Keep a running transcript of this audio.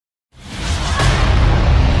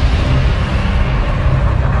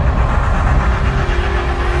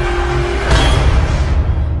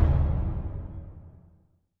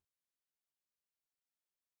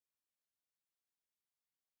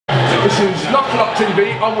is Knuckle-up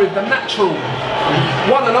TV. I'm with the natural,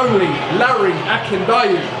 one and only Larry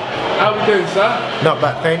Ekundayo. How we doing, sir? Not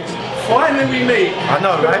bad, thanks. Finally we meet. I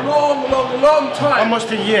know, right? Long time. Almost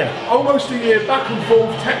a year. Almost a year, back and forth,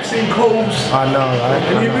 texting, calls. I know, right?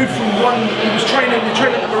 And you moved from one, you're training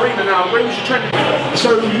at the marina now. Where was you training?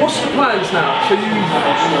 So what's the plans now? So you,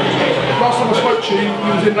 last time I spoke to you,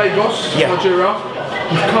 you was in Lagos, Nigeria.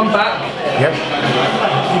 You've come back. Yep. You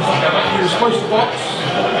were supposed to box.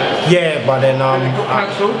 Yeah, but then got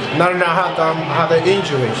cancelled. No, I had an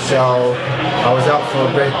injury, so I was out for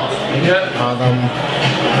a bit. Yeah. And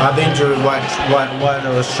I had the injury while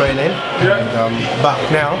I was training. Yeah. And back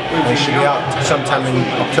now. I should be out sometime in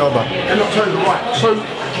October. In October, right? So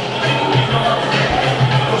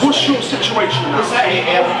what's your situation now? What have you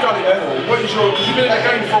done it for? What is your? Because you've been in the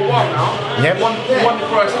game for a while now. Yep. You won the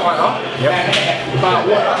first fighter. Yep. About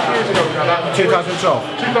what? How many years ago?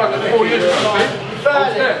 2012. 2004 years ago. I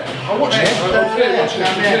was there. I watched it. I was there watching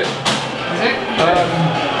it.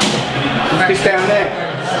 It's down there.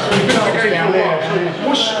 You've been in the game for a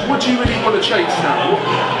while. So what do you really want to chase now?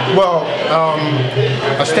 Well,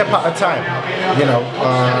 a step at a time. You know,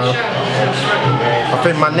 I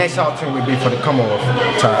think my next outing will be for the Commonwealth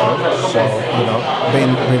title. So, you know,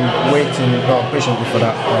 been waiting patiently for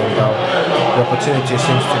that, and the opportunity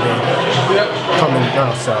seems to be coming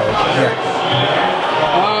now. So, yeah.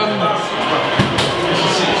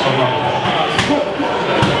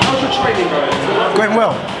 How's your training going? Going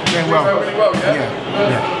well. Going well. Really well, yeah?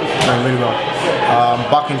 Yeah, going really well.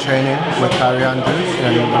 Back in training with Harry Andrews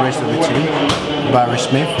and the rest of the team, Barry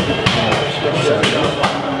Smith. So,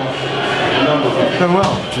 going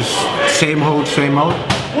well. Just same old, same old.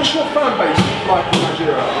 What's your fan base like in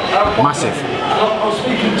Nigeria? Massive. I was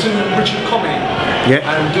speaking to Richard Comey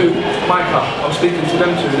and Duke Micah. I was speaking to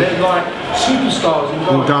them too. They're like superstars in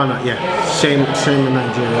Ghana. In Ghana, yeah. Same in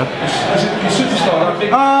Nigeria. Is it superstar? Like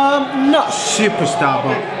big? Not superstar,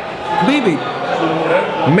 but maybe,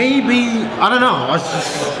 I don't know. I was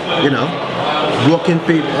just, you know, walking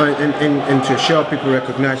people into a show, people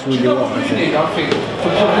recognize who you are. What you need, I think, for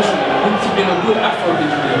publicity, you need to be in a good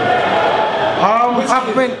Afrobeats league.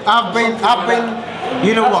 I've been,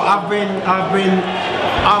 you know what? I've been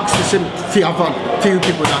asked the same. I've had a few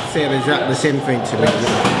people that said exactly the same thing to me.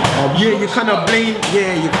 You know? You kind of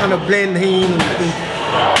blame him.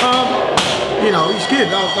 You know, it's good.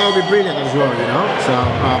 That'll be brilliant as well. You know, so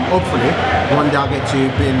hopefully one day I'll get to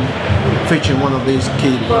be featuring one of these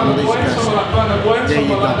kids, one of these guys. There you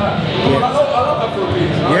go.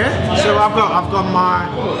 Yeah. So I've got my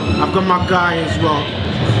guy as well.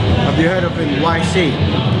 Have you heard of him, YC?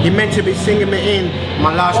 He meant to be singing me in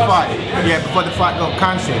my last fight. Yeah, before the fight got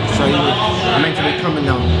cancelled. So he meant to be coming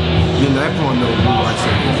down. You know, everyone knows who YC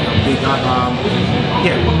is. Big,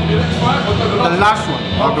 yeah. The last one,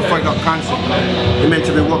 before it got cancelled, he meant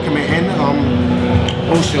to be walking me in.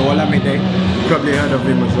 Also, Olamide. You probably heard of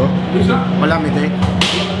him as well. Who's that? Olamide.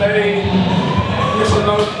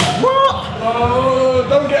 What? Oh,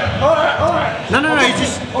 don't get. Alright. No, it's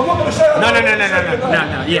just. I'm not gonna say that. No.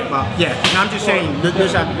 Yeah, but yeah. No, I'm just saying.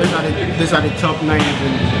 Those are the top names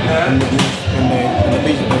in the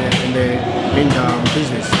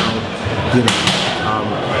business. So, you know,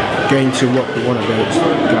 going to work with one of those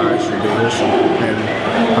guys would be awesome, and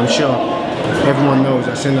I'm sure everyone knows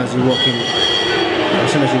as soon as you walk with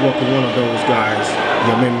one of those guys,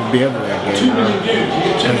 your name will be everywhere again. 2 million views.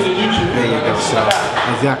 2 million views. There you go. So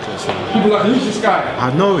exactly. So people are like, who's this guy? I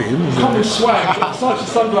know him. Come with swag, such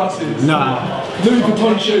sunglasses. Nah. Louis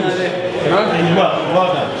Vuitton shoes. You know?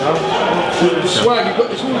 The swag,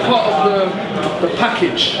 it's all part of the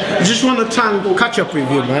package. I just want to try and catch up with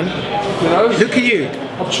you, man. You know? Look at you.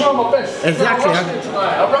 I'm trying my best. Exactly. I rushed it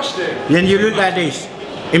tonight. I rushed it. Then you look like this.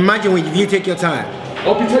 Imagine if you take your time.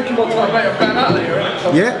 I'll be taking my time later. I'm going out later.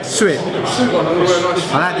 Yeah, sweet. Suit on.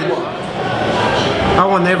 I like it. I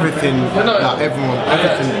want everything, like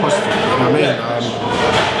everything positive. You know what I mean?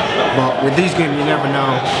 But with these games, you never know.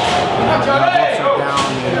 You know, you have ups and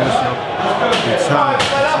downs, and also it's hard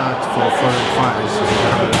for foreign fighters to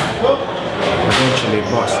eventually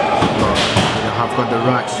bust. But you know, I've got the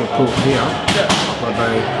right support here.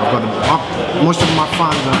 Most of my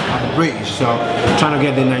fans are British, so I'm trying to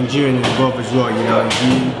get the Nigerians involved as well. You know, you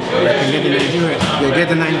can get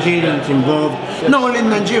the Nigerians involved. Not only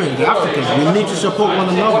Nigerians, the Africans. We need to support one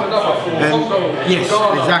another. And yes,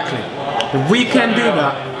 exactly. If we can do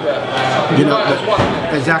that, you know,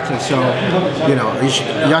 exactly. So, you know, you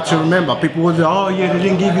have to remember, people will say, oh yeah, they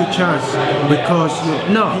didn't give you a chance because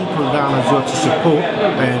no, people down as well to support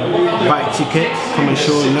and buy tickets, come and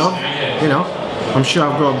show love. You know, I'm sure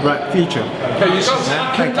I've got a bright future. Okay, you go.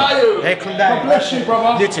 Ekundayo. Ekundayo. God bless you,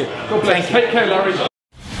 brother. You too. God bless. Take care, Larry.